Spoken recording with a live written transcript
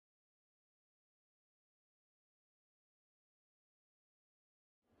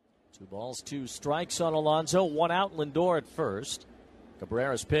Two balls, two strikes on Alonso. One out, Lindor at first.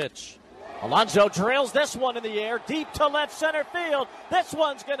 Cabrera's pitch. Alonso drills this one in the air, deep to left center field. This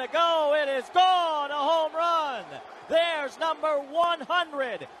one's going to go. It is gone. A home run. There's number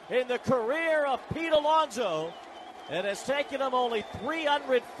 100 in the career of Pete Alonso. It has taken him only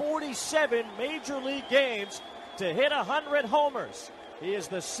 347 Major League games to hit 100 homers. He is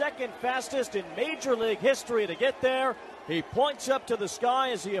the second fastest in Major League history to get there. He points up to the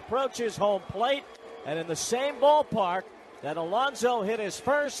sky as he approaches home plate. And in the same ballpark that Alonso hit his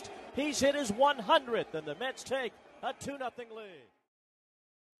first, he's hit his 100th, and the Mets take a 2-0 lead.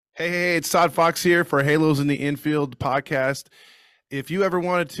 Hey, it's Todd Fox here for Halos in the Infield podcast. If you ever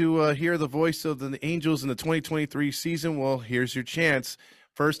wanted to hear the voice of the Angels in the 2023 season, well, here's your chance.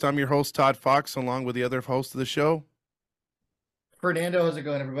 First, I'm your host, Todd Fox, along with the other host of the show. Fernando, how's it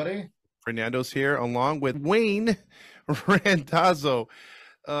going, everybody? Fernando's here, along with Wayne Randazzo.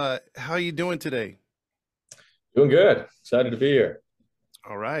 How you doing today? Doing good. Excited to be here.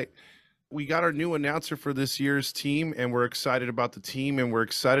 All right. We got our new announcer for this year's team, and we're excited about the team, and we're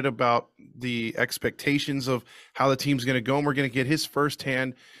excited about the expectations of how the team's going to go, and we're going to get his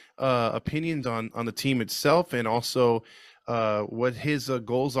firsthand opinions on the team itself, and also what his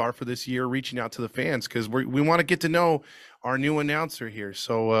goals are for this year, reaching out to the fans, because we want to get to know our new announcer here.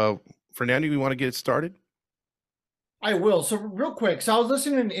 So, Fernando, you want to get it started? I will. So real quick, so I was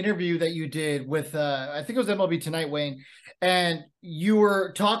listening to an interview that you did with, I think it was MLB Tonight, Wayne, and you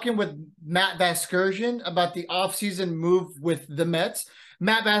were talking with Matt Vasgersian about the offseason move with the Mets.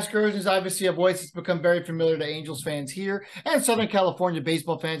 Matt Vasgersian is obviously a voice that's become very familiar to Angels fans here and Southern California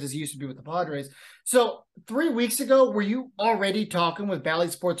baseball fans, as he used to be with the Padres. So 3 weeks ago, were you already talking with Bally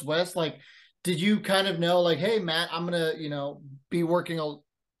Sports West? Like, did you kind of know, like, hey, Matt, I'm going to, be working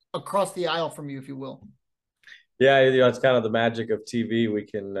across the aisle from you, if you will? Yeah, it's kind of the magic of TV. We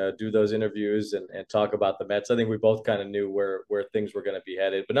can do those interviews and talk about the Mets. I think we both kind of knew where things were going to be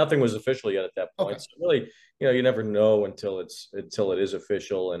headed, but nothing was official yet at that point. Okay. So really, you never know until it is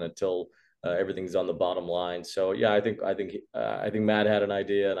official and until everything's on the bottom line. So yeah, I think Matt had an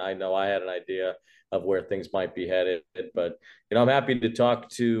idea, and I know I had an idea of where things might be headed. But I'm happy to talk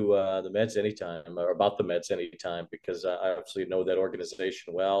to the Mets anytime, or about the Mets anytime, because I obviously know that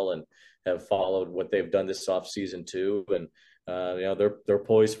organization well and have followed what they've done this offseason too. And they're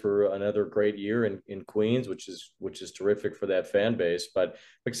poised for another great year in Queens, which is terrific for that fan base. But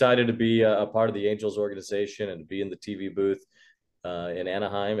I'm excited to be a part of the Angels organization and be in the TV booth in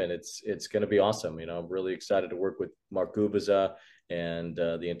Anaheim, and it's going to be awesome. I'm really excited to work with Mark Gubiza and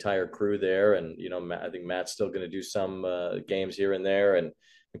the entire crew there. And I think Matt's still going to do some games here and there, and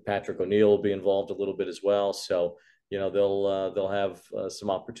Patrick O'Neill will be involved a little bit as well. So they'll have some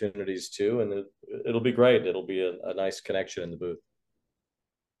opportunities too, and it'll be great. It'll be a nice connection in the booth.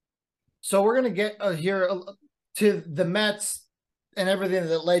 So we're going to get here to the Mets and everything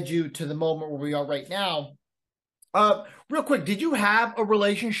that led you to the moment where we are right now. Real quick, did you have a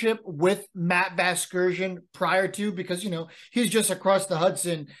relationship with Matt Vasgersian prior to, because he's just across the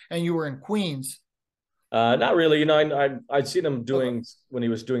Hudson and you were in Queens? Not really. I'd seen him when he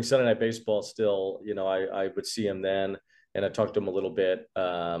was doing Sunday Night Baseball still. I would see him then, and I talked to him a little bit.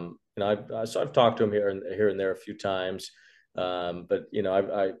 So I've talked to him here and there a few times. But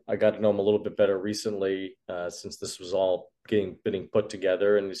I got to know him a little bit better recently since this was all getting put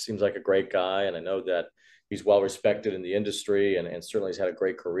together, and he seems like a great guy, and I know that he's well respected in the industry and certainly has had a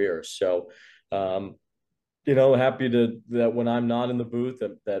great career. So, happy that when I'm not in the booth,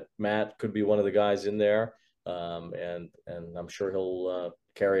 that Matt could be one of the guys in there. And I'm sure he'll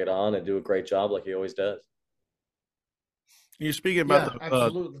carry it on and do a great job like he always does. You're speaking about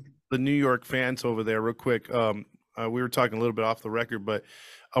the New York fans over there real quick. We were talking a little bit off the record, but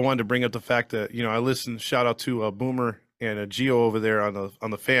I wanted to bring up the fact that, I listened, shout out to Boomer and Gio over there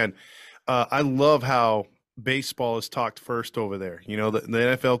on the fan. I love how baseball is talked first over there. The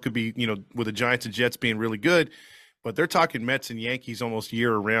NFL could be, with the Giants and Jets being really good, but they're talking Mets and Yankees almost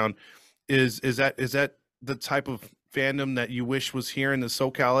year around. Is that the type of fandom that you wish was here in the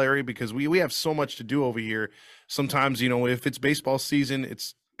SoCal area? Because we have so much to do over here. Sometimes, if it's baseball season,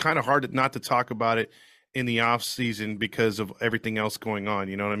 it's kind of hard not to talk about it in the off season because of everything else going on.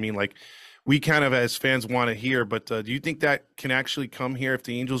 You know what I mean? Like, we kind of as fans want to hear, but do you think that can actually come here if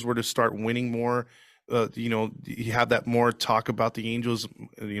the Angels were to start winning more? You have that more talk about the Angels,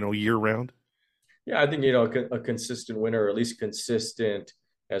 year round? Yeah, I think, a consistent winner, or at least consistent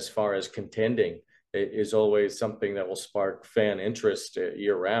as far as contending, is always something that will spark fan interest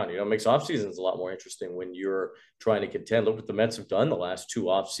year round. It makes off seasons a lot more interesting when you're trying to contend. Look what the Mets have done the last 2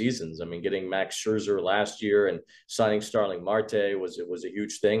 off seasons. I mean, getting Max Scherzer last year and signing Starling Marte was a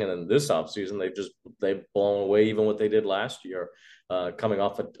huge thing. And then this off season, they've blown away even what they did last year, coming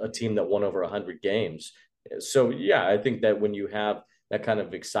off a team that won over 100 games. So yeah, I think that when you have that kind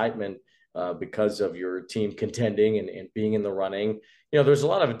of excitement because of your team contending and being in the running, there's a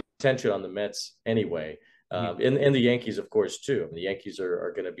lot of attention on the Mets anyway. And the Yankees, of course, too. I mean, the Yankees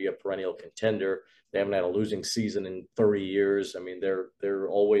are going to be a perennial contender. They haven't had a losing season in 30 years. I mean, they're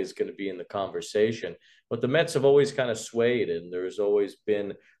always going to be in the conversation. But the Mets have always kind of swayed, and there's always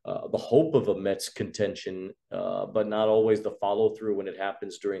been the hope of a Mets contention, but not always the follow through when it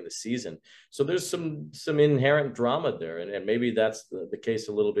happens during the season. So there's some inherent drama there, and maybe that's the case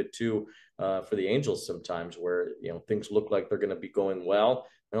a little bit too for the Angels sometimes, where things look like they're going to be going well,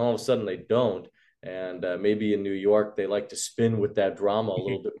 and all of a sudden they don't. And maybe in New York, they like to spin with that drama a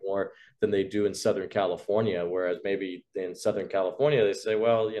little bit more than they do in Southern California. Whereas maybe in Southern California, they say,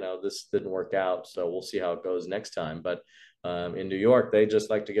 well, this didn't work out, so we'll see how it goes next time. But in New York, they just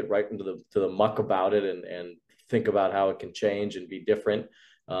like to get right into the muck about it and think about how it can change and be different.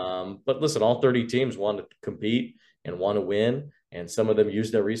 But listen, all 30 teams want to compete and want to win, and some of them use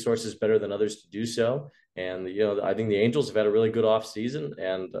their resources better than others to do so. And, I think the Angels have had a really good offseason,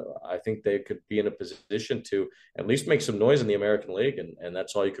 and I think they could be in a position to at least make some noise in the American League. And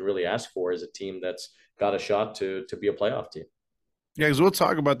that's all you can really ask for is a team that's got a shot to be a playoff team. Yeah, because we'll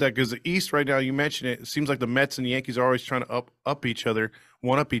talk about that, because the East right now, you mentioned it seems like the Mets and the Yankees are always trying to up each other,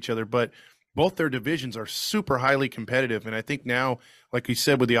 one up each other, but both their divisions are super highly competitive. And I think now, like you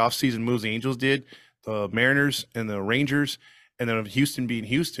said, with the offseason moves the Angels did, the Mariners and the Rangers, and then Houston being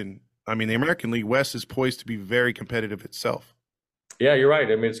Houston, I mean, the American League West is poised to be very competitive itself. Yeah, you're right.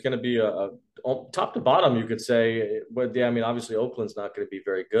 I mean, it's going to be a top to bottom, you could say. But yeah, I mean, obviously Oakland's not going to be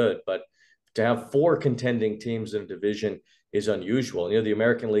very good, but to have 4 contending teams in a division is unusual. The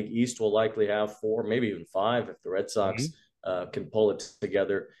American League East will likely have 4, maybe even 5 if the Red Sox can pull it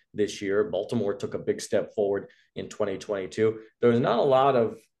together this year. Baltimore took a big step forward in 2022. There's not a lot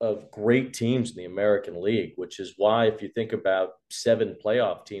of great teams in the American League, which is why if you think about 7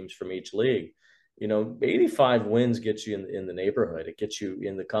 playoff teams from each league, 85 wins gets you in the neighborhood. It gets you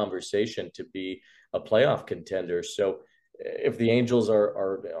in the conversation to be a playoff contender. So if the Angels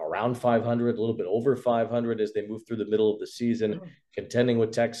are around 500, a little bit over 500 as they move through the middle of the season, contending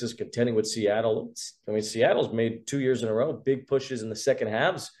with Texas, contending with Seattle. I mean, Seattle's made 2 years in a row big pushes in the second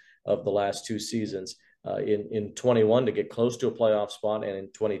halves of the last 2 seasons, in 21 to get close to a playoff spot, and in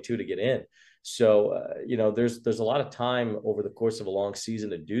 22 to get in. So, there's a lot of time over the course of a long season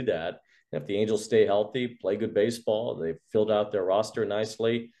to do that. And if the Angels stay healthy, play good baseball, they've filled out their roster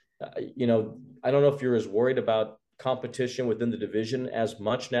nicely. I don't know if you're as worried about competition within the division as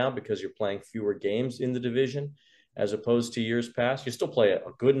much now because you're playing fewer games in the division as opposed to years past. You still play a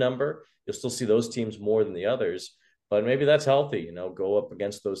good number. You'll still see those teams more than the others, but maybe that's healthy, go up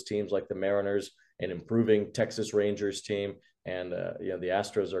against those teams like the Mariners, an improving Texas Rangers team, and the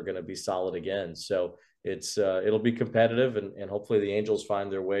Astros are going to be solid again. So it'll be competitive, and hopefully the Angels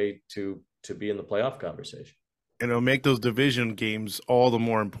find their way to be in the playoff conversation. And it'll make those division games all the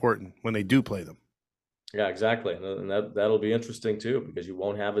more important when they do play them. Yeah, exactly. And that'll be interesting too, because you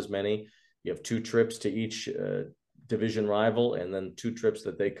won't have as many. You have 2 trips to each division rival, and then 2 trips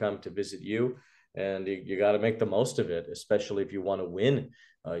that they come to visit you. And you got to make the most of it, especially if you want to win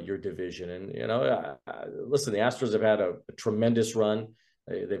your division. And, listen, the Astros have had a tremendous run.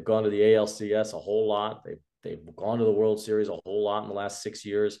 They've gone to the ALCS a whole lot. They've gone to the World Series a whole lot in the last 6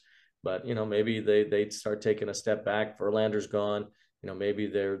 years. But, maybe they start taking a step back. Verlander's gone. Maybe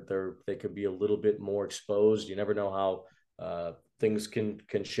they could be a little bit more exposed. You never know how things can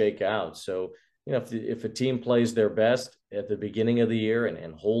shake out. So, if a team plays their best at the beginning of the year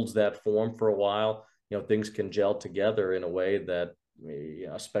and holds that form for a while, things can gel together in a way that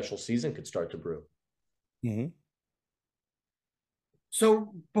a special season could start to brew. Mm-hmm.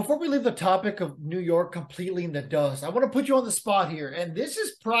 So before we leave the topic of New York completely in the dust, I want to put you on the spot here. And this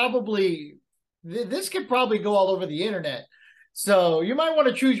could probably go all over the internet. So you might want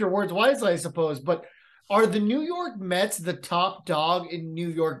to choose your words wisely, I suppose. But are the New York Mets the top dog in New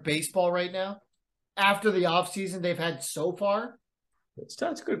York baseball right now after the offseason they've had so far?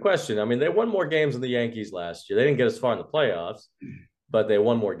 That's a good question. I mean, they won more games than the Yankees last year. They didn't get as far in the playoffs, but they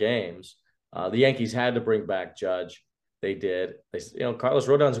won more games. The Yankees had to bring back Judge. They did. Carlos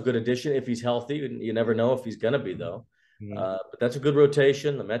Rodon's a good addition if he's healthy. You never know if he's going to be, though. But that's a good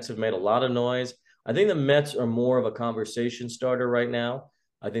rotation. The Mets have made a lot of noise. I think the Mets are more of a conversation starter right now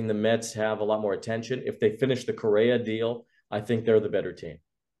I think the Mets have a lot more attention. If they finish the Correa deal, I think they're the better team.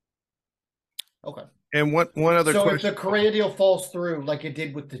 Okay. And one other So if question. the Correa deal falls through like it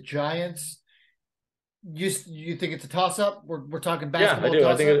did with the Giants, you think it's a toss up? We're talking Yeah, I basketball do.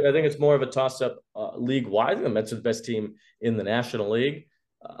 toss up. I think it's more of a toss up league wide. The Mets are the best team in the National League.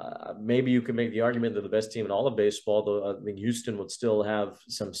 Maybe you could make the argument they're the best team in all of baseball, though I think Houston would still have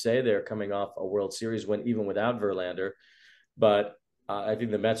some say there coming off a World Series win, even without Verlander. But I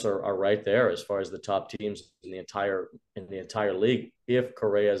think the Mets are right there as far as the top teams in the entire league. If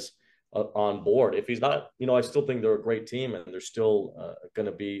Correa's on board, if he's not, I still think they're a great team and they're still going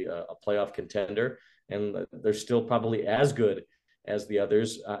to be a playoff contender, and they're still probably as good as the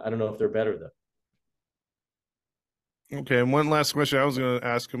others. I don't know if they're better though. Okay, and one last question I was going to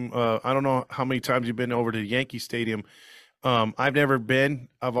ask him. I don't know how many times you've been over to Yankee Stadium. I've never been.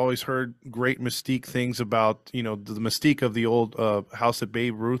 I've always heard great mystique things about, the mystique of the old house that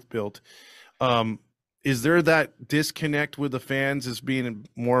Babe Ruth built. Is there that disconnect with the fans as being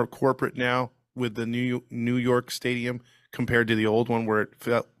more corporate now with the New York Stadium compared to the old one where it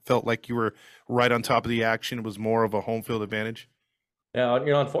felt like you were right on top of the action? It was more of a home field advantage? Yeah,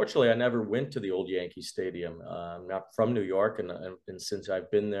 unfortunately, I never went to the old Yankee Stadium. I'm not from New York, and since I've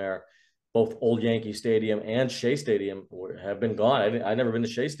been there, both old Yankee Stadium and Shea Stadium have been gone. I never been to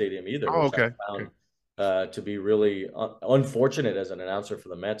Shea Stadium either, Oh, which I okay. found to be really unfortunate as an announcer for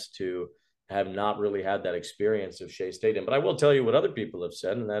the Mets to have not really had that experience of Shea Stadium. But I will tell you what other people have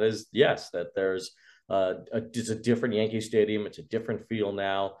said, and that is yes, that there's it's a different Yankee Stadium. It's a different feel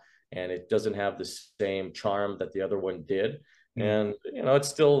now, and it doesn't have the same charm that the other one did. Mm. And it's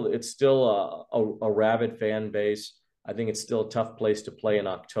still a rabid fan base. I think it's still a tough place to play in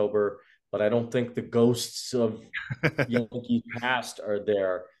October, but I don't think the ghosts of Yankee past are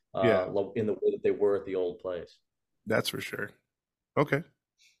there Yeah, in the way that they were at the old place. that's for sure. Okay.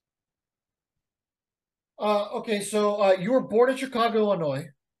 Okay, so you were born in Chicago, Illinois,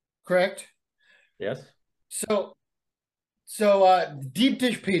 correct? Yes. So deep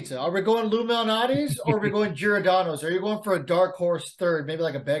dish pizza. Are we going Lou Malnati's or are we going Giordano's? Are you going for a dark horse third, maybe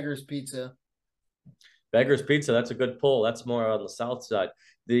like a beggar's pizza? Beggar's Pizza, that's a good pull. That's more on the south side.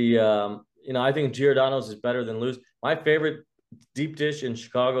 I think Giordano's is better than Lou's. My favorite deep dish in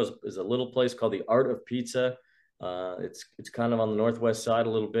Chicago is a little place called the Art of Pizza. It's kind of on the northwest side a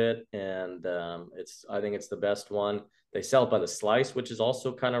little bit, and I think it's the best one. They sell it by the slice, which is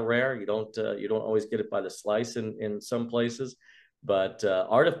also kind of rare. You don't always get it by the slice in some places, but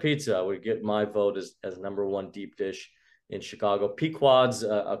Art of Pizza would get my vote as number one deep dish in Chicago. Pequod's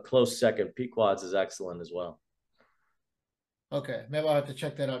a close second. Pequod's is excellent as well. Okay, maybe I'll have to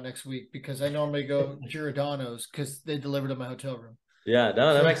check that out next week because I normally go Giordano's because they deliver to my hotel room. Yeah,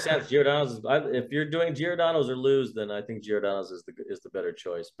 no, that So, makes sense. If you're doing Giordano's or Lou's, then I think Giordano's is the better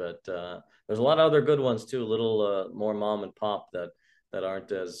choice. But there's a lot of other good ones too, a little more mom and pop that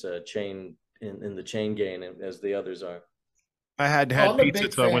aren't as chain in the chain game as the others are. I hadn't oh, had I'm a pizza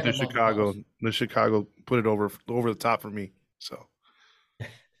big till I went fan to of mom and Chicago. pops. The Chicago put it over the top for me. So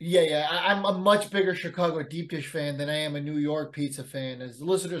Yeah. I'm a much bigger Chicago deep dish fan than I am a New York pizza fan. As the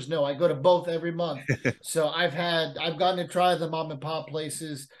listeners know, I go to both every month. So I've gotten to try the mom and pop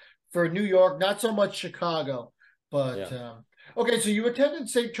places for New York, not so much Chicago. But Yeah. okay, so you attended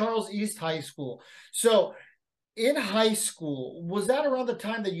St. Charles East High School. So in high school, was that around the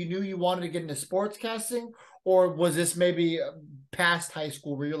time that you knew you wanted to get into sportscasting, or was this maybe past high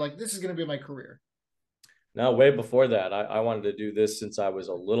school where you're like, this is going to be my career? No, way before that. I wanted to do this since I was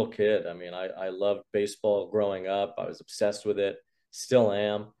a little kid. I mean, I loved baseball growing up. I was obsessed with it, still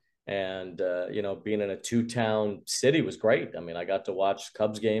am. And, being in a two-town city was great. I mean, I got to watch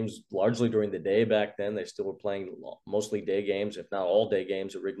Cubs games largely during the day back then. They still were playing mostly day games, if not all day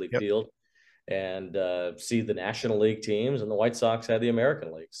games at Wrigley yep. Field, and see the National League teams. And the White Sox had the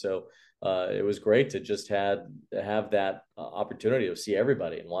American League. So it was great to just have that opportunity to see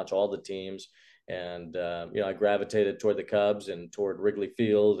everybody and watch all the teams. And I gravitated toward the Cubs and toward Wrigley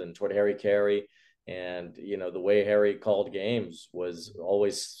Field and toward Harry Carey. And the way Harry called games was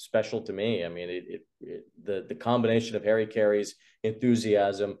always special to me. I mean, the combination of Harry Carey's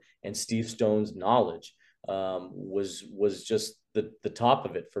enthusiasm and Steve Stone's knowledge was just the top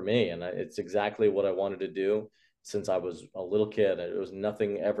of it for me. And it's exactly what I wanted to do since I was a little kid. It was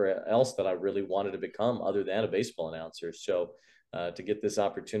nothing ever else that I really wanted to become other than a baseball announcer. So to get this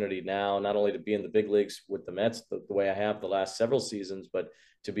opportunity now, not only to be in the big leagues with the Mets the way I have the last several seasons, but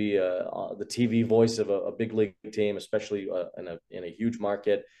to be the TV voice of a big league team, especially in a huge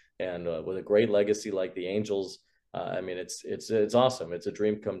market and with a great legacy like the Angels. I mean, it's awesome. It's a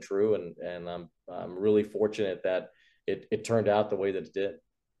dream come true, and I'm really fortunate that it turned out the way that it did.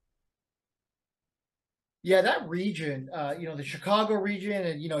 Yeah, that region, the Chicago region,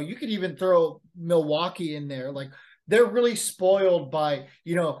 and you could even throw Milwaukee in there. Like they're really spoiled by,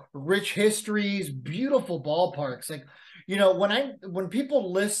 rich histories, beautiful ballparks. Like, when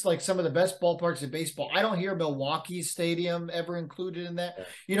people list like some of the best ballparks in baseball, I don't hear Milwaukee Stadium ever included in that.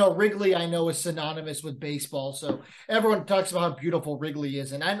 Wrigley I know is synonymous with baseball, so everyone talks about how beautiful Wrigley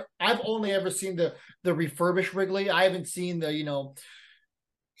is, and I've only ever seen the refurbished Wrigley. I haven't seen the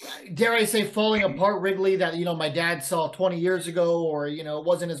dare I say, falling apart Wrigley that my dad saw 20 years ago, or it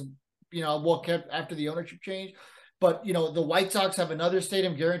wasn't as well kept after the ownership change. But the White Sox have another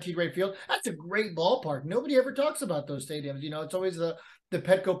stadium, Guaranteed Rate Field. That's a great ballpark. Nobody ever talks about those stadiums. It's always the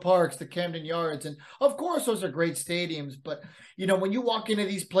Petco Parks, the Camden Yards, and of course those are great stadiums. But when you walk into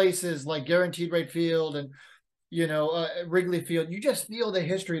these places like Guaranteed Rate Field and Wrigley Field, you just feel the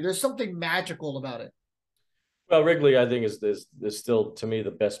history. There's something magical about it. Well, Wrigley, I think is still to me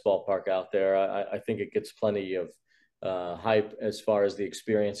the best ballpark out there. I think it gets plenty of hype as far as the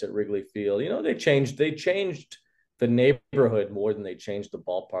experience at Wrigley Field. They changed the neighborhood more than they changed the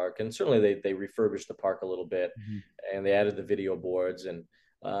ballpark, and certainly they refurbished the park a little bit, and they added the video boards, and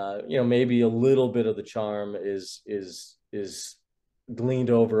maybe a little bit of the charm is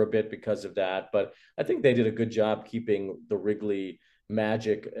gleaned over a bit because of that. But I think they did a good job keeping the Wrigley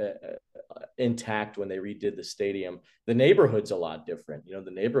magic intact when they redid the stadium. The neighborhood's a lot different.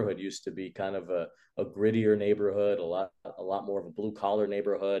 The neighborhood used to be kind of a grittier neighborhood, a lot more of a blue collar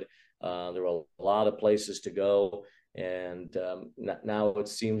neighborhood. There were a lot of places to go, and now it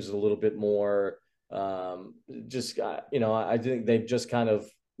seems a little bit more I think they've just kind of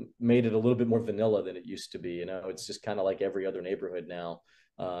made it a little bit more vanilla than it used to be. It's just kind of like every other neighborhood now.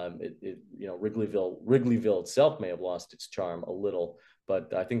 Wrigleyville itself may have lost its charm a little,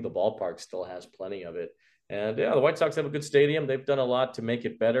 but I think the ballpark still has plenty of it. And yeah, the White Sox have a good stadium. They've done a lot to make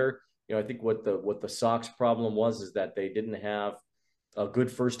it better. I think what the Sox problem was is that they didn't have a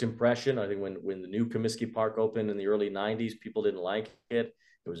good first impression. I think when the new Comiskey Park opened in the early 90s, people didn't like it.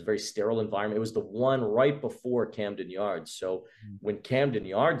 It was a very sterile environment. It was the one right before Camden Yards. So when Camden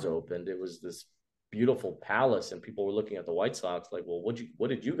Yards opened, it was this beautiful palace, and people were looking at the White Sox like, well, what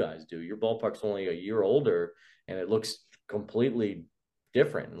did you guys do? Your ballpark's only a year older, and it looks completely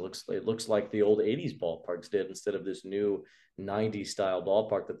different. It looks like the old 80s ballparks did instead of this new 90s style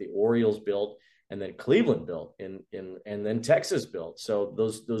ballpark that the Orioles built and then Cleveland built and then Texas built. So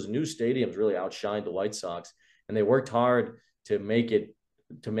those new stadiums really outshined the White Sox, and they worked hard to make it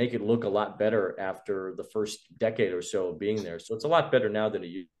look a lot better after the first decade or so of being there. So it's a lot better now than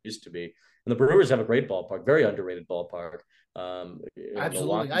it used to be. And the Brewers have a great ballpark, very underrated ballpark.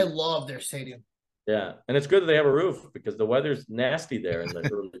 Absolutely. I love their stadium. Yeah. And it's good that they have a roof because the weather's nasty there in the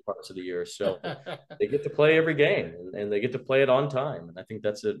early parts of the year. So they get to play every game, and they get to play it on time. And I think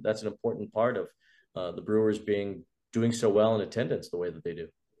that's an important part of the Brewers doing so well in attendance the way that they do.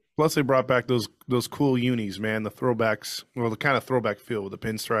 Plus, they brought back those cool unis, man. The throwbacks, well, the kind of throwback feel with the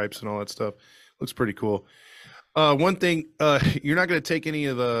pinstripes and all that stuff. Looks pretty cool. One thing, you're not going to take any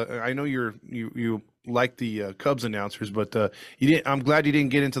of the. I know you like the Cubs announcers, but you didn't. I'm glad you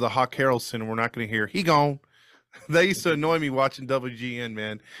didn't get into the Hawk Harrelson. We're not going to hear he gone. That used to annoy me watching WGN,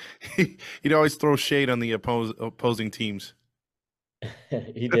 man. He'd always throw shade on the opposing teams.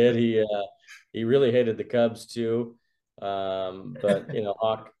 He did. He really hated the Cubs too. But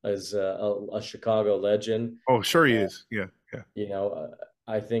Hawk is a Chicago legend. Oh, sure he is. Yeah.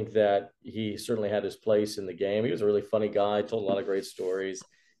 I think that he certainly had his place in the game. He was a really funny guy, told a lot of great stories,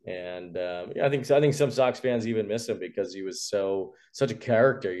 and I think some Sox fans even miss him because he was such a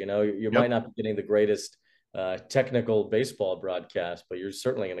character. You might not be getting the greatest technical baseball broadcast, but you're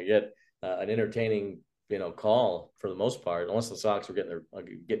certainly going to get an entertaining call for the most part, unless the Sox were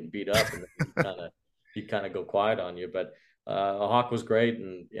getting beat up, and he'd kind of go quiet on you. But Hawk was great,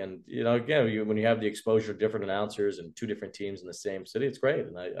 and again, when you have the exposure of different announcers and two different teams in the same city, it's great.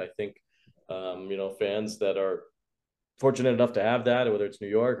 And I think fans that are fortunate enough to have that, whether it's New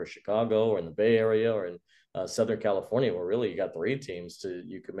York or Chicago or in the Bay Area or in Southern California, where really you got three teams,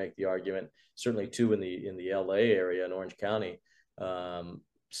 you could make the argument, certainly two in the LA area in Orange County.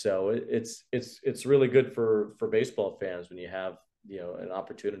 So it's really good for baseball fans when you have an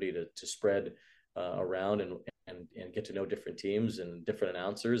opportunity to spread around and get to know different teams and different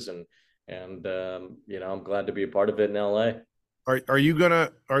announcers, and I'm glad to be a part of it in LA. Are you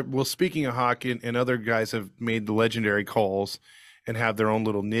gonna? Well, speaking of hockey, and other guys have made the legendary calls and have their own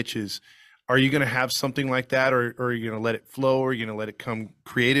little niches. Are you going to have something like that, or are you going to let it flow, or are you going to let it come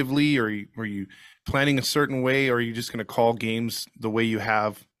creatively, or are you planning a certain way, or are you just going to call games the way you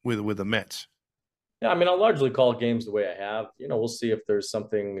have with the Mets? Yeah, I mean, I'll largely call games the way I have. We'll see if there's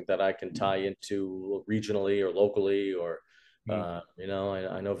something that I can tie into regionally or locally, or Mm.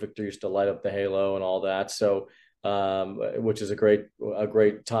 I know Victor used to light up the halo and all that, so which is a great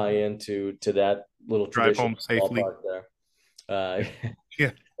tie-in to that little Drive tradition home safely. ballpark there. Uh,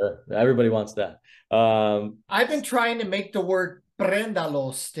 Yeah. everybody wants that. I've been trying to make the word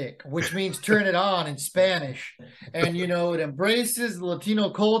prendalo stick, which means turn it on in Spanish. And it embraces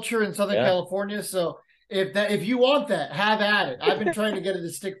Latino culture in Southern Yeah. California. So if you want that, have at it. I've been trying to get it to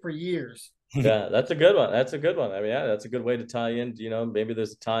stick for years. Yeah, that's a good one. That's a good one. I mean, yeah, that's a good way to tie in. Maybe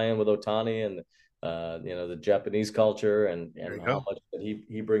there's a tie-in with Otani and the Japanese culture There and you how go. much that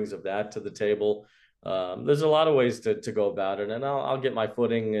he brings of that to the table. There's a lot of ways to go about it, and I'll get my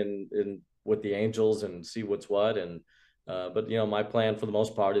footing in with the Angels and see what's what. And but my plan for the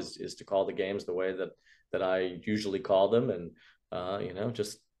most part is to call the games the way that I usually call them, and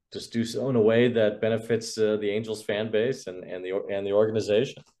just do so in a way that benefits the Angels fan base and the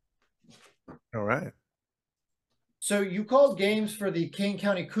organization. All right. So you called games for the Kane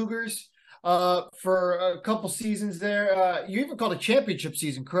County Cougars for a couple seasons there. You even called a championship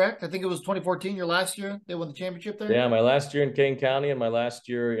season, correct? I think it was 2014, your last year. They won the championship there. Yeah, my last year in Kane County and my last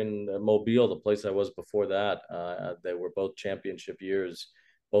year in Mobile, the place I was before that, they were both championship years,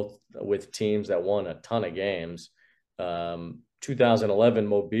 both with teams that won a ton of games. 2011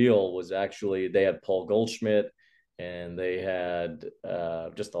 Mobile was actually, they had Paul Goldschmidt, and they had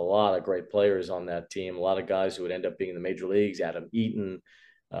just a lot of great players on that team, a lot of guys who would end up being in the major leagues: Adam Eaton,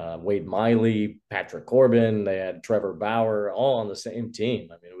 Wade Miley, Patrick Corbin. They had Trevor Bauer, all on the same team.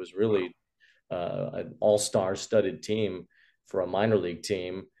 I mean, it was really an all-star studded team for a minor league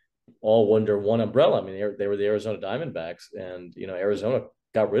team, all under one umbrella. I mean, they were the Arizona Diamondbacks, and Arizona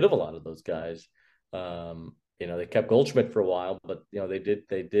got rid of a lot of those guys. They kept Goldschmidt for a while, but they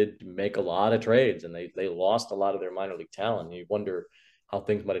did make a lot of trades, and they lost a lot of their minor league talent. You wonder how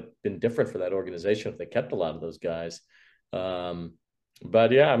things might have been different for that organization if they kept a lot of those guys.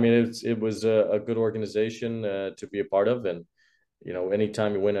 But yeah, I mean, it was a good organization to be a part of, and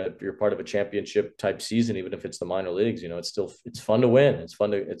anytime you're part of a championship type season, even if it's the minor leagues, it's fun to win. It's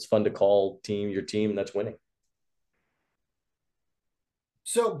fun to call your team that's winning.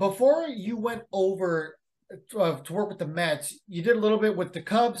 So before you went over to work with the Mets, you did a little bit with the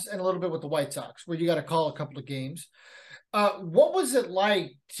Cubs and a little bit with the White Sox, where you got to call a couple of games. What was it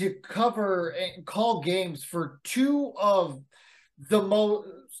like to cover and call games for two of the most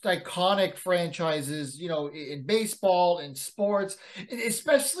iconic franchises, in baseball and sports,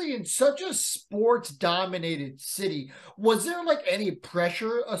 especially in such a sports dominated city? Was there like any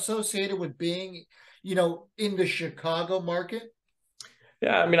pressure associated with being, in the Chicago market?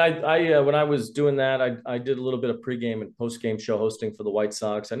 Yeah, I mean, I when I was doing that, I did a little bit of pregame and postgame show hosting for the White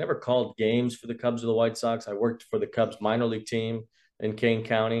Sox. I never called games for the Cubs or the White Sox. I worked for the Cubs minor league team in Kane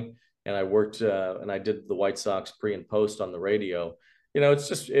County, and I worked and I did the White Sox pre and post on the radio. It's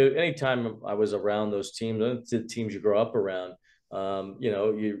just anytime I was around those teams, the teams you grow up around,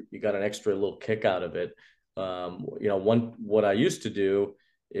 you got an extra little kick out of it. What I used to do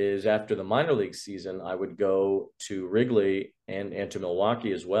is after the minor league season, I would go to Wrigley and to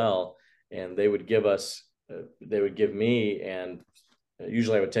Milwaukee as well, and they would give me, and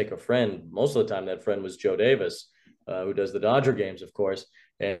usually I would take a friend. Most of the time, that friend was Joe Davis, who does the Dodger games, of course,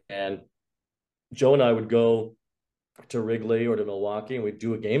 and Joe and I would go to Wrigley or to Milwaukee, and we'd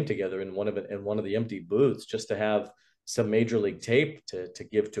do a game together in one of the empty booths, just to have some major league tape to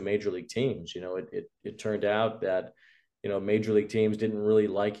give to major league teams. It turned out that major league teams didn't really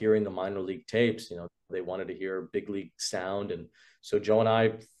like hearing the minor league tapes. They wanted to hear big league sound. And so Joe and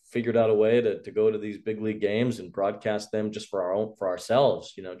I figured out a way to go to these big league games and broadcast them just for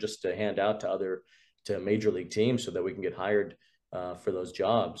ourselves, just to hand out to major league teams so that we can get hired for those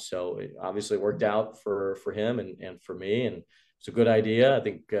jobs. So it obviously worked out for him and for me. And it's a good idea. I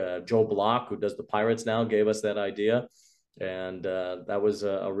think Joe Block, who does the Pirates now, gave us that idea. And that was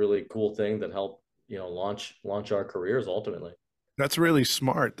a really cool thing that helped launch our careers ultimately. That's really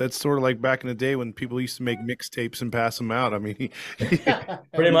smart. That's sort of like back in the day when people used to make mixtapes and pass them out. I mean,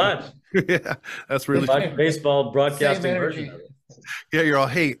 Pretty much. Yeah, that's really smart. Baseball broadcasting version of it. Yeah, you're all,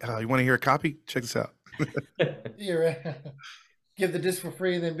 hey, you want to hear a copy? Check this out. You're right. Give the disc for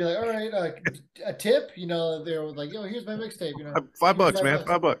free and then be like, all right, a tip. They're like, yo, here's my mixtape. $5, man,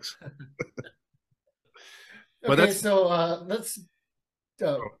 $5. Okay, so let's.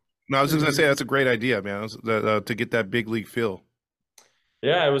 No, I was just gonna say that's a great idea, man. To get that big league feel.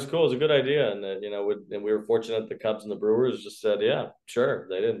 Yeah, it was cool. It was a good idea, and and we were fortunate. The Cubs and the Brewers just said, "Yeah, sure."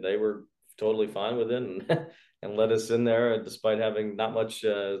 They were totally fine with it, and and let us in there, despite having not much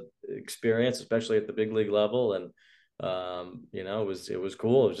experience, especially at the big league level. And it was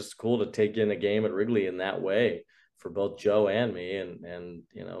cool. It was just cool to take in a game at Wrigley in that way for both Joe and me. And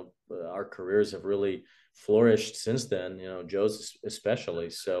our careers have really flourished since then. Joe's especially.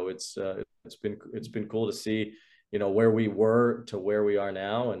 So it's been cool to see where we were to where we are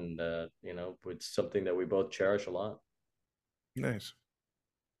now, and it's something that we both cherish a lot. Nice.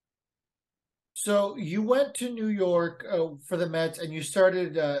 So you went to New York for the Mets, and you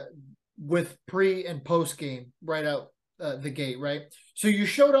started with pre and post game right out the gate, right? So you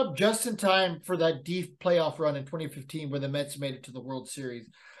showed up just in time for that deep playoff run in 2015 where the Mets made it to the World Series.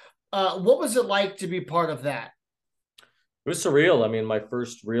 What was it like to be part of that? It was surreal. I mean, my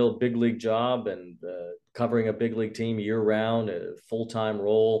first real big league job, and covering a big league team year round, a full-time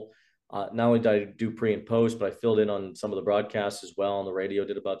role. Not only did I do pre and post, but I filled in on some of the broadcasts as well on the radio,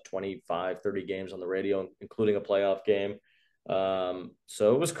 did about 25, 30 games on the radio, including a playoff game.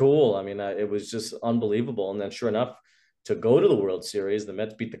 So it was cool. I mean, it was just unbelievable. And then sure enough, to go to the World Series, the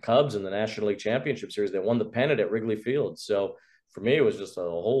Mets beat the Cubs in the National League Championship Series. They won the pennant at Wrigley Field. So for me, it was just a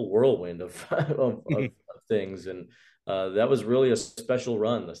whole whirlwind of things. And that was really a special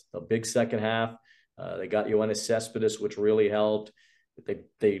run. The big second half, they got Yoenis Cespedes, which really helped.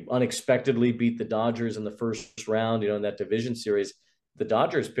 They unexpectedly beat the Dodgers in the first round, in that division series. The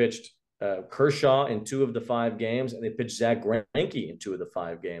Dodgers pitched Kershaw in 2 of the 5 games, and they pitched Zach Greinke in 2 of the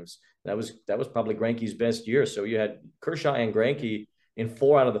 5 games. That was probably Greinke's best year. So you had Kershaw and Greinke in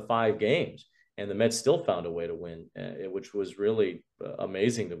 4 out of the 5 games, and the Mets still found a way to win, which was really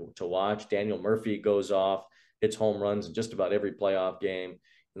amazing to watch. Daniel Murphy goes off, hits home runs in just about every playoff game.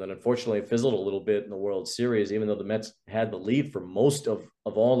 And then unfortunately it fizzled a little bit in the World Series, even though the Mets had the lead for most of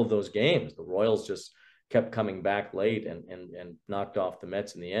all of those games. The Royals just kept coming back late and knocked off the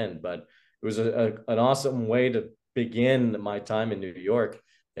Mets in the end. But it was an awesome way to begin my time in New York.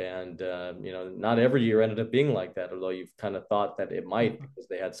 And, not every year ended up being like that, although you've kind of thought that it might because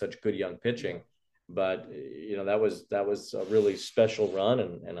they had such good young pitching. But, that was a really special run.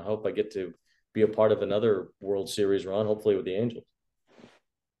 And I hope I get to be a part of another World Series run, hopefully with the Angels.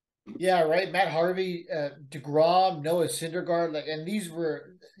 Yeah, right. Matt Harvey, DeGrom, Noah Syndergaard, and these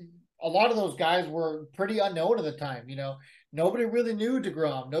were a lot of those guys were pretty unknown at the time. Nobody really knew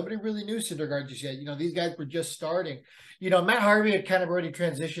DeGrom, nobody really knew Syndergaard just yet. These guys were just starting. Matt Harvey had kind of already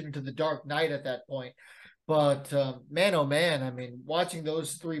transitioned into the dark night at that point. But man, oh man, I mean, watching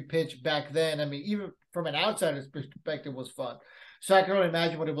those 3 pitch back then, I mean, even from an outsider's perspective, was fun. So I can only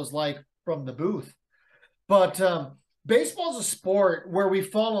imagine what it was like from the booth. But baseball's a sport where we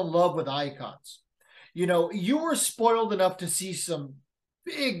fall in love with icons. You were spoiled enough to see some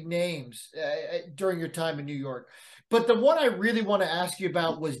big names during your time in New York. But the one I really want to ask you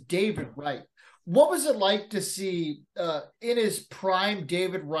about was David Wright. What was it like to see in his prime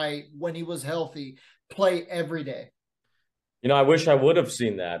David Wright, when he was healthy, play every day? I wish I would have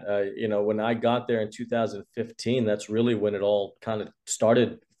seen that. When I got there in 2015, that's really when it all kind of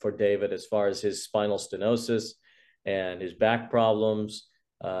started for David, as far as his spinal stenosis and his back problems.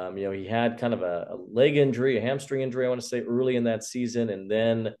 He had kind of a leg injury, a hamstring injury, I want to say, early in that season. And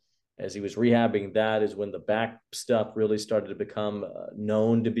then as he was rehabbing that is when the back stuff really started to become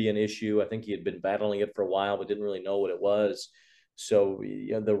known to be an issue. I think he had been battling it for a while, but didn't really know what it was. So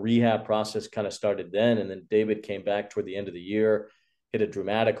the rehab process kind of started then. And then David came back toward the end of the year, hit a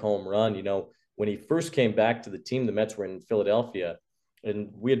dramatic home run. When he first came back to the team, the Mets were in Philadelphia,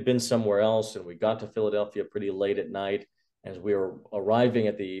 and we had been somewhere else, and we got to Philadelphia pretty late at night. As we were arriving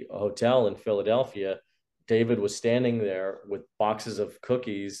at the hotel in Philadelphia, David was standing there with boxes of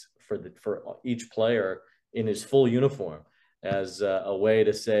cookies for each player in his full uniform, as a way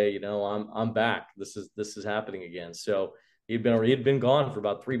to say, I'm back. This is happening again. So he'd been gone for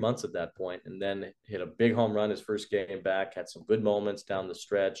about 3 months at that point, and then hit a big home run his first game back. Had some good moments down the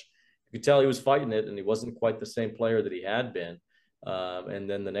stretch. You could tell he was fighting it, and he wasn't quite the same player that he had been. And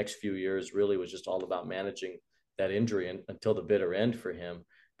then the next few years really was just all about managing that injury until the bitter end for him.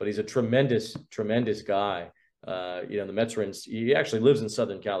 But he's a tremendous, tremendous guy. The Mets he actually lives in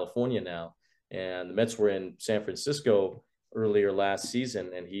Southern California now, and the Mets were in San Francisco earlier last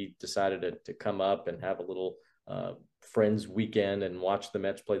season, and he decided to come up and have a little friends weekend and watch the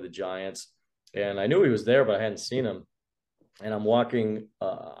Mets play the Giants. And I knew he was there, but I hadn't seen him. And I'm walking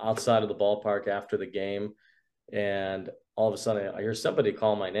outside of the ballpark after the game, and all of a sudden I hear somebody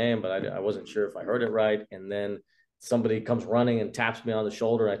call my name, but I wasn't sure if I heard it right. And then somebody comes running and taps me on the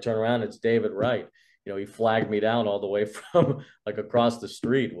shoulder, and I turn around, it's David Wright. He flagged me down all the way from like across the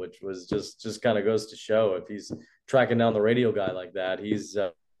street, which was just kind of goes to show, if he's tracking down the radio guy like that, he's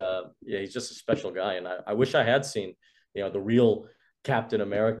just a special guy. And I wish I had seen, the real Captain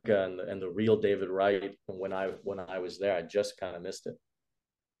America and the real David Wright when I was there. I just kind of missed it.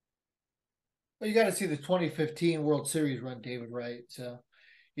 Well, you got to see the 2015 World Series run, David Wright. So,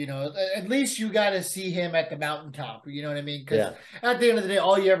 at least you got to see him at the mountaintop. You know what I mean? Because at the end of the day,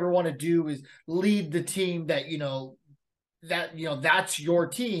 all you ever want to do is lead the team that that's your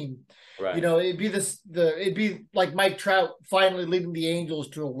team. Right. It'd be like Mike Trout finally leading the Angels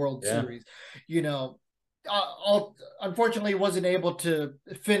to a World Series. Unfortunately, wasn't able to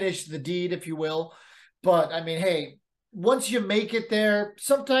finish the deed, if you will. But I mean, hey, once you make it there,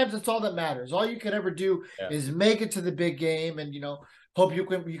 sometimes it's all that matters. All you can ever do is make it to the big game, and hope you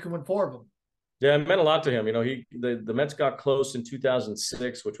can win 4 of them. Yeah, it meant a lot to him. The Mets got close in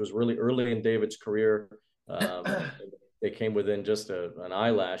 2006, which was really early in David's career. They came within just an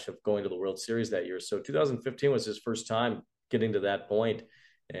eyelash of going to the World Series that year. So 2015 was his first time getting to that point.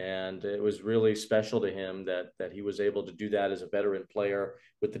 And it was really special to him that he was able to do that as a veteran player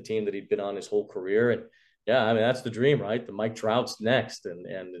with the team that he'd been on his whole career. And yeah, I mean, that's the dream, right? The Mike Trout's next, and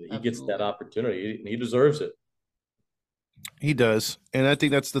he gets that opportunity, and he deserves it. He does. And I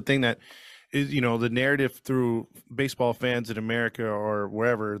think that's the thing that is, the narrative through baseball fans in America or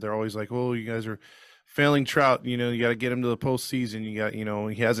wherever, they're always like, oh, you guys are failing Trout. You got to get him to the postseason.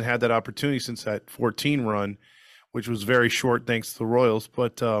 He hasn't had that opportunity since that 14 run, which was very short thanks to the Royals.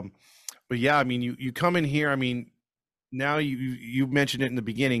 But yeah, I mean, you come in here. I mean, now you mentioned it in the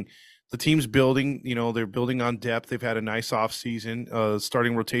beginning. The team's building. They're building on depth. They've had a nice offseason.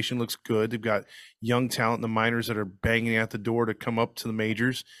 Starting rotation looks good. They've got young talent in the minors that are banging at the door to come up to the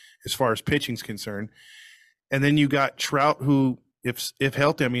majors as far as pitching's concerned. And then you got Trout, who, if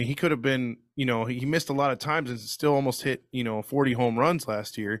healthy, I mean, he could have been, he missed a lot of times and still almost hit, 40 home runs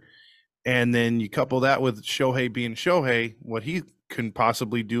last year. And then you couple that with Shohei being Shohei, what he can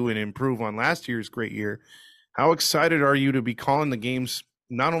possibly do and improve on last year's great year. How excited are you to be calling the games,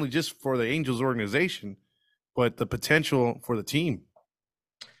 not only just for the Angels organization, but the potential for the team?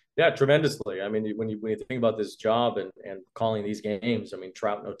 Yeah, tremendously. I mean, when you think about this job and calling these games, I mean,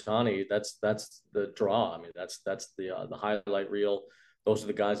 Trout and Ohtani, that's the draw. I mean, that's the highlight reel. Those are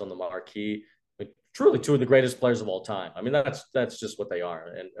the guys on the marquee. Truly 2 of the greatest players of all time. I mean, that's just what they are.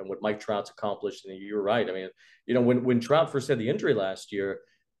 And what Mike Trout's accomplished, and you're right. I mean, when Trout first had the injury last year,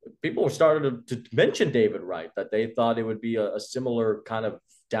 people started to mention David Wright, that they thought it would be a similar kind of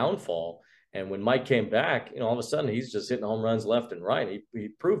downfall. And when Mike came back, all of a sudden he's just hitting home runs left and right. He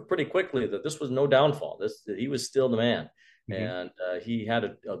proved pretty quickly that this was no downfall. He was still the man. Mm-hmm. And he had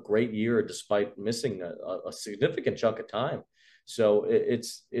a great year despite missing a significant chunk of time. So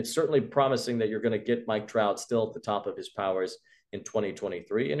it's certainly promising that you're going to get Mike Trout still at the top of his powers in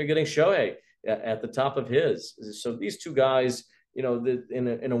 2023, and you're getting Shohei at the top of his. So these 2 guys, in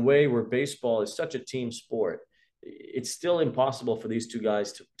a way where baseball is such a team sport, it's still impossible for these 2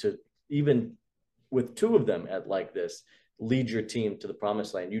 guys to even with 2 of them at like this, lead your team to the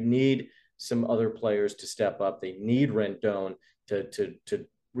promised land. You need some other players to step up. They need Rendon to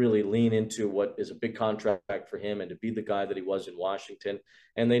really lean into what is a big contract for him and to be the guy that he was in Washington.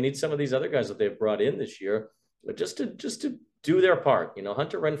 And they need some of these other guys that they've brought in this year, but just to do their part.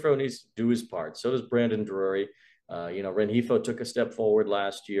 Hunter Renfroe needs to do his part. So does Brandon Drury. Rengifo took a step forward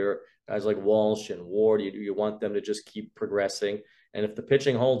last year. Guys like Walsh and Ward, you want them to just keep progressing. And if the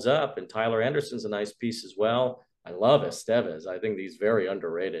pitching holds up, and Tyler Anderson's a nice piece as well. I love Estevez. I think he's very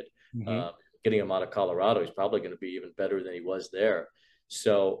underrated. Mm-hmm. Getting him out of Colorado, he's probably going to be even better than he was there.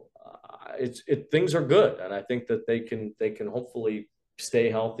 So things are good, and I think that they can hopefully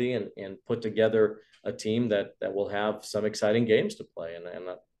stay healthy and put together a team that will have some exciting games to play.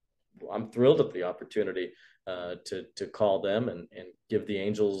 And I'm thrilled at the opportunity to call them and give the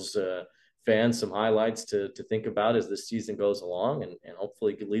Angels fans some highlights to think about as this season goes along, and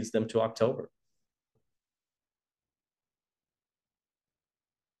hopefully it leads them to October.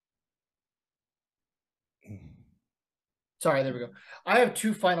 Sorry, there we go. I have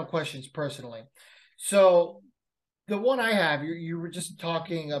 2 final questions personally. So the one I have, you were just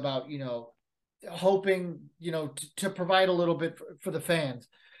talking about, hoping, to provide a little bit for the fans.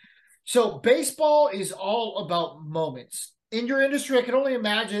 So baseball is all about moments. In your industry, I can only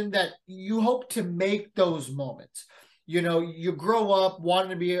imagine that you hope to make those moments. You grow up wanting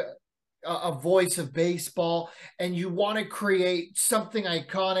to be a voice of baseball, and you want to create something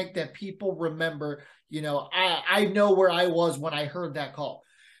iconic that people remember. I know where I was when I heard that call.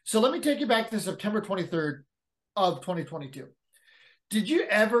 So let me take you back to September 23rd of 2022. Did you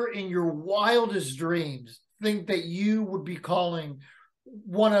ever in your wildest dreams think that you would be calling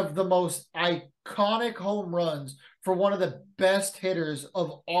one of the most iconic home runs for one of the best hitters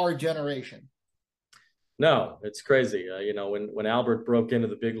of our generation? No, it's crazy. When Albert broke into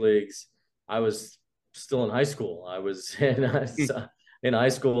the big leagues, I was still in high school. I was in high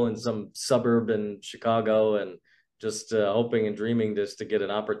school in some suburb in Chicago, and just hoping and dreaming just to get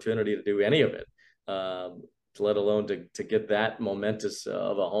an opportunity to do any of it. Let alone to get that momentous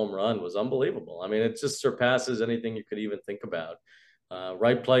of a home run was unbelievable. I mean, it just surpasses anything you could even think about.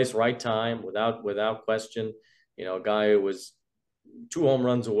 Right place, right time, without question. A guy who was 2 home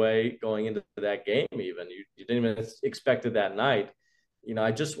runs away going into that game. Even you didn't even expect it that night.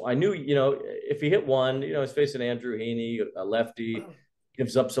 I knew, if he hit one, he's facing Andrew Heaney, a lefty,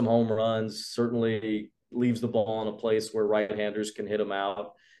 gives up some home runs, certainly leaves the ball in a place where right-handers can hit him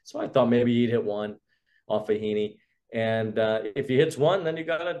out. So I thought maybe he'd hit one off of Heaney. And if he hits one, then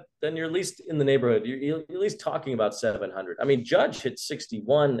you're at least in the neighborhood. You're at least talking about 700. I mean, Judge hit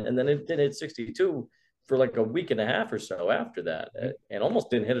 61, and then it did hit 62 for like a week and a half or so after that, and almost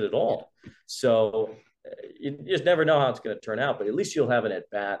didn't hit it at all. So you just never know how it's going to turn out, but at least you'll have an at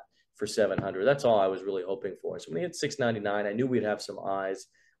bat for 700. That's all I was really hoping for. So when he hit 699, I knew we'd have some eyes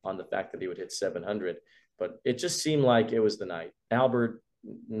on the fact that he would hit 700, but it just seemed like it was the night. Albert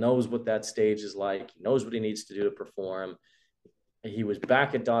knows what that stage is like. He knows what he needs to do to perform. He was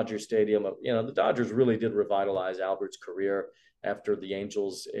back at Dodger Stadium. The Dodgers really did revitalize Albert's career after the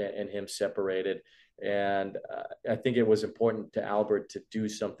Angels and him separated. And I think it was important to Albert to do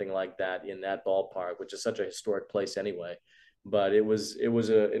something like that in that ballpark, which is such a historic place anyway. But it was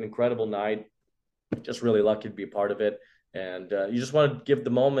an incredible night. Just really lucky to be a part of it. And you just want to give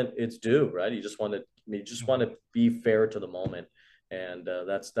the moment its due, right? You just want to be fair to the moment. And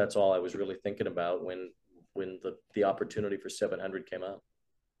that's all I was really thinking about when the opportunity for 700 came up.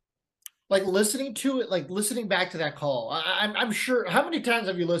 Like listening to it, like listening back to that call, I'm sure. How many times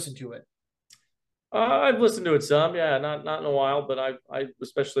have you listened to it? I've listened to it some, yeah, not in a while, but I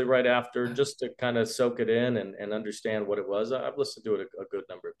especially right after, just to kind of soak it in and understand what it was. I've listened to it a good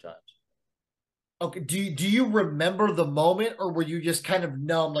number of times. Okay, do you remember the moment, or were you just kind of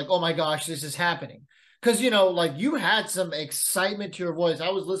numb, like, oh my gosh, this is happening? Because like you had some excitement to your voice. I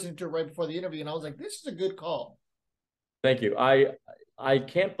was listening to it right before the interview, and I was like, this is a good call. Thank you. I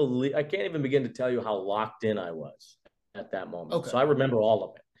can't even begin to tell you how locked in I was at that moment. Okay. So I remember all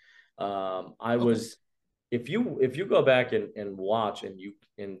of it. I was, if you go back and watch and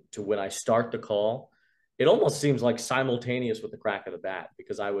to when I start the call, it almost seems like simultaneous with the crack of the bat,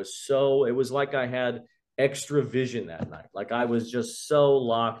 because it was like I had extra vision that night. Like I was just so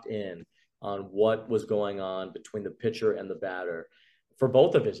locked in on what was going on between the pitcher and the batter for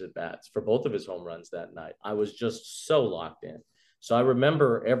both of his at bats, for both of his home runs that night. I was just so locked in. So I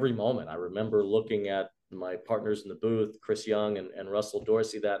remember every moment. I remember looking at my partners in the booth, Chris Young and Russell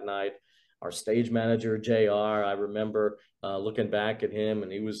Dorsey that night, our stage manager, JR. I remember looking back at him,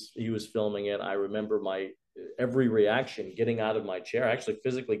 and he was filming it. I remember my every reaction, getting out of my chair. I actually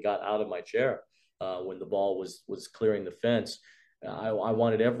physically got out of my chair when the ball was clearing the fence. I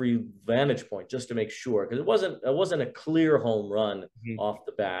wanted every vantage point just to make sure, because it wasn't a clear home run off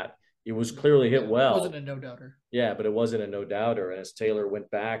the bat. It was clearly hit well. It wasn't a no-doubter. Yeah, but it wasn't a no-doubter. And as Taylor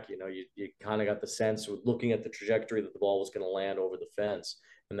went back, you kind of got the sense, with looking at the trajectory, that the ball was going to land over the fence.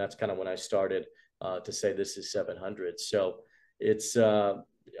 And that's kind of when I started to say this is 700. So it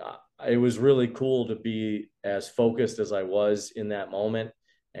was really cool to be as focused as I was in that moment.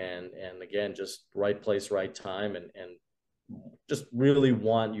 And again, just right place, right time. And just really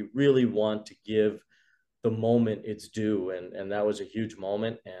want to give the moment it's due, and that was a huge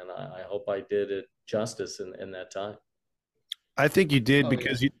moment, and I hope I did it justice in that time. I think you did,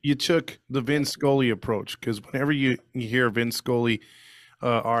 because you took the Vin Scully approach, because whenever you hear Vin Scully,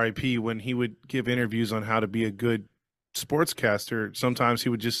 RIP, when he would give interviews on how to be a good sportscaster, sometimes he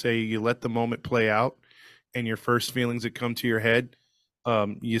would just say, you let the moment play out, and your first feelings that come to your head,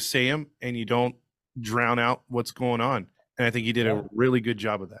 you say them, and you don't drown out what's going on. And I think he did a really good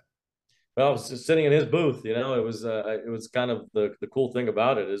job of that. Well, I was just sitting in his booth. It was kind of the cool thing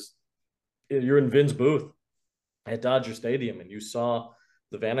about it is you're in Vin's booth at Dodger Stadium, and you saw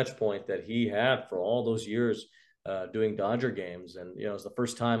the vantage point that he had for all those years doing Dodger games. And it was the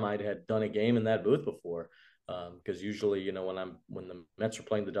first time had done a game in that booth before, because usually when the Mets were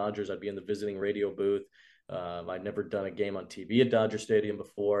playing the Dodgers, I'd be in the visiting radio booth. I'd never done a game on TV at Dodger Stadium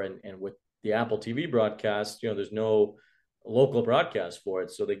before, and with the Apple TV broadcast, there's no local broadcast for it,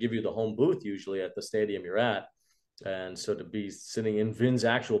 so they give you the home booth usually at the stadium you're at, and so to be sitting in Vin's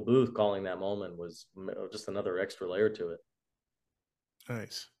actual booth calling that moment was just another extra layer to it.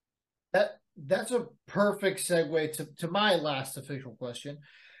 Nice. That's a perfect segue to my last official question.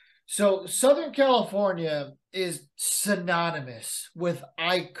 So Southern California is synonymous with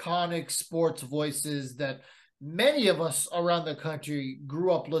iconic sports voices that many of us around the country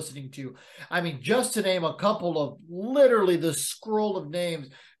grew up listening to. I mean, just to name a couple of literally the scroll of names: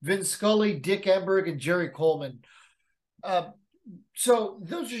 Vin Scully, Dick Enberg, and Jerry Coleman. Uh, so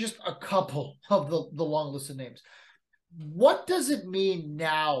those are just a couple of the long list of names. What does it mean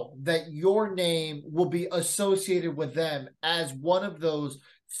now that your name will be associated with them as one of those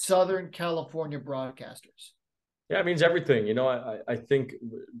Southern California broadcasters? Yeah, it means everything. I think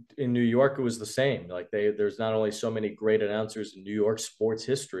in New York it was the same. Like there's not only so many great announcers in New York sports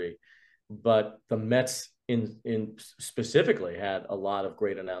history, but the Mets in specifically had a lot of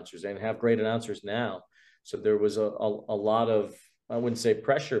great announcers and have great announcers now. So there was a lot of, I wouldn't say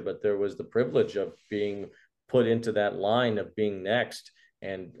pressure, but there was the privilege of being put into that line of being next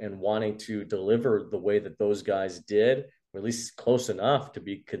and wanting to deliver the way that those guys did, or at least close enough to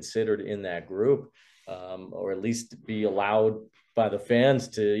be considered in that group, or at least be allowed by the fans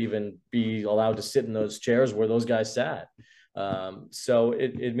to even be allowed to sit in those chairs where those guys sat. So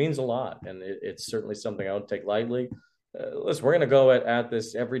it means a lot, and it's certainly something I don't take lightly. Listen, we're going to go at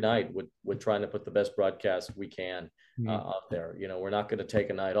this every night with trying to put the best broadcast we can out there. We're not going to take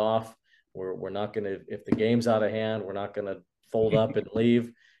a night off. We're not going to, if the game's out of hand, we're not going to fold up and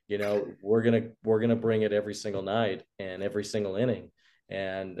leave. We're gonna bring it every single night and every single inning,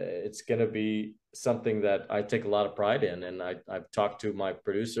 and it's gonna be something that I take a lot of pride in. And I've talked to my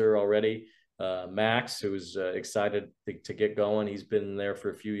producer already, Max, who's excited to get going. He's been there for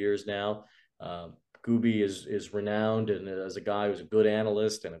a few years now. Gooby is renowned and as a guy who's a good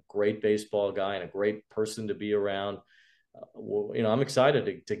analyst and a great baseball guy and a great person to be around. I'm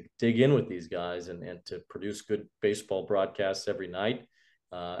excited to dig in with these guys and to produce good baseball broadcasts every night.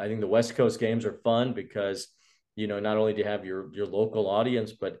 I think the West Coast games are fun because, not only do you have your local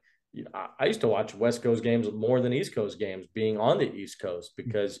audience, but I used to watch West Coast games more than East Coast games being on the East Coast,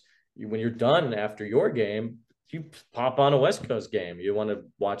 because when you're done after your game, you pop on a West Coast game. You want to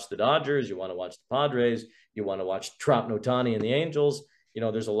watch the Dodgers, you want to watch the Padres, you want to watch Trout and Ohtani and the Angels.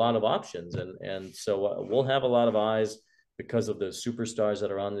 There's a lot of options. And so we'll have a lot of eyes because of the superstars that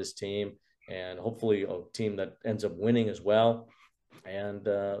are on this team, and hopefully a team that ends up winning as well. And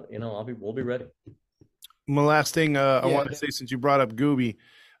we'll be ready. My last thing I want to say, since you brought up Gooby,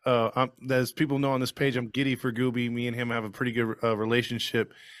 as people know on this page, I'm giddy for Gooby. Me and him have a pretty good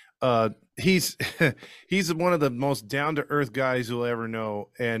relationship. He's he's one of the most down to earth guys you'll ever know,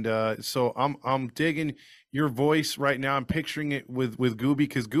 and so I'm digging your voice right now. I'm picturing it with Gooby,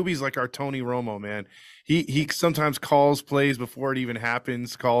 because Gooby's like our Tony Romo, man. He sometimes calls plays before it even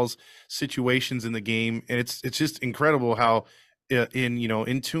happens, calls situations in the game, and it's just incredible how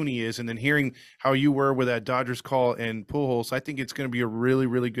in tune he is. And then hearing how you were with that Dodgers call and Pujols, I think it's going to be a really,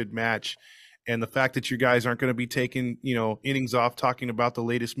 really good match. And the fact that you guys aren't going to be taking, innings off talking about the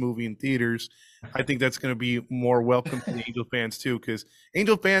latest movie in theaters, I think that's going to be more welcome to the Angel fans too, because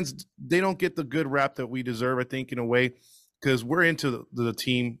Angel fans, they don't get the good rap that we deserve, I think, in a way, because we're into the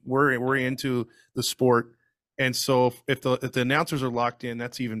team, we're into the sport. And so if the announcers are locked in,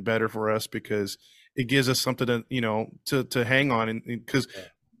 that's even better for us, because it gives us something to hang on. And because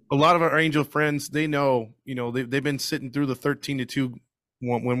a lot of our Angel friends, they know, they've been sitting through the 13-2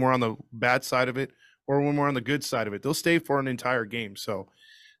 when we're on the bad side of it, or when we're on the good side of it. They'll stay for an entire game. So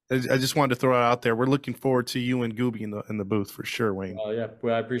I just wanted to throw it out there. We're looking forward to you and Gooby in the booth for sure, Wayne. Oh yeah,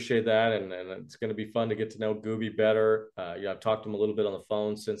 well, I appreciate that, and it's going to be fun to get to know Gooby better. I've talked to him a little bit on the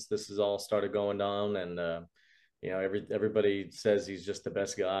phone since this has all started going down, and everybody says he's just the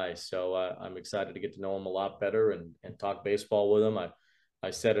best guy. So I'm excited to get to know him a lot better and talk baseball with him. I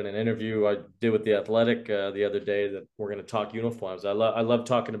said in an interview I did with The Athletic the other day that we're going to talk uniforms. I love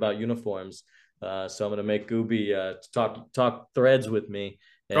talking about uniforms. So I'm going to make Gooby talk threads with me.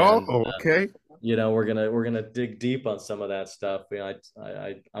 And, okay. We're gonna dig deep on some of that stuff.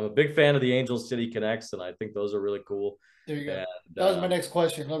 I'm a big fan of the Angel City Connects, and I think those are really cool. There you go. And, that was my next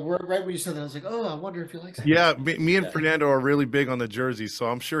question. Right when you said that, I was like, oh, I wonder if he likes it. Yeah, me and Fernando are really big on the jerseys, so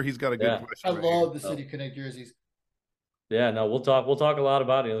I'm sure he's got a good question. I love the City Connect jerseys. Yeah, no, we'll talk a lot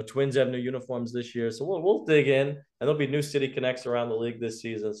about it. The Twins have new uniforms this year, so we'll dig in, and there'll be new City Connects around the league this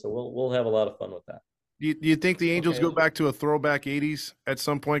season, so we'll have a lot of fun with that. Do you think the Angels go back to a throwback 80s at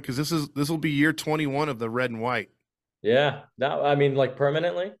some point? Because this will be year 21 of the red and white. Yeah, like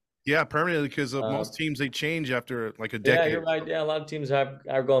permanently. Yeah, permanently, because most teams, they change after like a decade. Yeah, you're right. Yeah, a lot of teams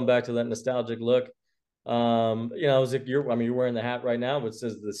are going back to that nostalgic look. As if you're wearing the hat right now, which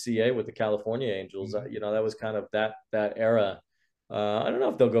says the CA with the California Angels. That was kind of that era. I don't know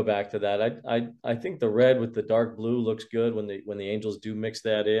if they'll go back to that. I think the red with the dark blue looks good when the Angels do mix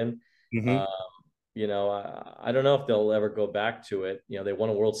that in. Hmm. Uh, I don't know if they'll ever go back to it. They won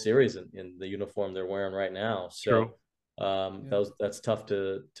a World Series in the uniform they're wearing right now. True. So that's tough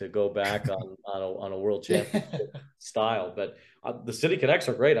to go back on a World Championship Yeah. style. But the City Connects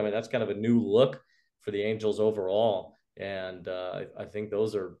are great. I mean, that's kind of a new look for the Angels overall, and I think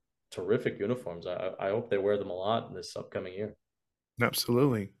those are terrific uniforms. I hope they wear them a lot in this upcoming year.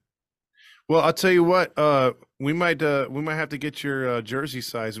 Absolutely. Well, I'll tell you what. We might have to get your jersey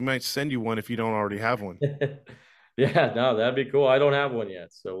size. We might send you one if you don't already have one. Yeah, no, that'd be cool. I don't have one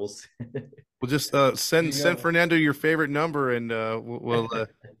yet, so we'll see. We'll just There send you send go. Fernando your favorite number, and we'll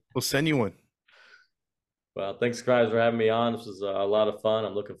send you one. Well, thanks, guys, for having me on. This was a lot of fun.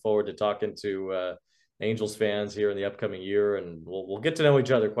 I'm looking forward to talking to Angels fans here in the upcoming year, and we'll get to know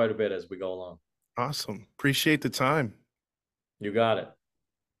each other quite a bit as we go along. Awesome. Appreciate the time. You got it.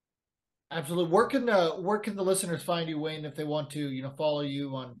 Absolutely. Where can the listeners find you, Wayne, if they want to, follow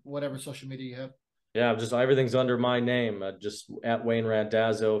you on whatever social media you have? Yeah, just everything's under my name. Just at Wayne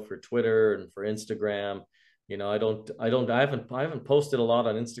Randazzo for Twitter and for Instagram. I haven't posted a lot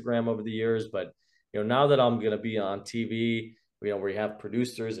on Instagram over the years, but now that I'm going to be on TV, where you have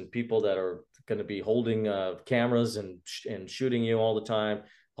producers and people that are going to be holding cameras and shooting you all the time.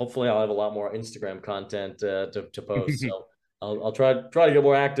 Hopefully, I'll have a lot more Instagram content to post. So I'll try to get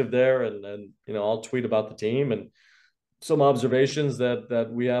more active there, and I'll tweet about the team and some observations that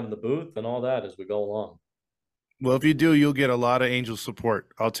we have in the booth and all that as we go along. Well, if you do, you'll get a lot of Angel support.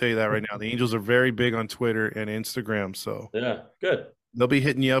 I'll tell you that right now. The Angels are very big on Twitter and Instagram, so Yeah, good. they'll be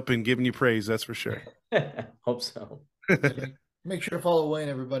hitting you up and giving you praise. That's for sure. Hope so. Make sure to follow Wayne,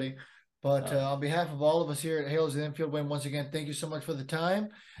 everybody. But on behalf of all of us here at Halos and Infield, Wayne, once again, thank you so much for the time.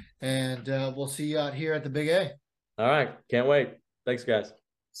 And we'll see you out here at the Big A. All right. Can't wait. Thanks, guys.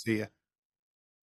 See ya.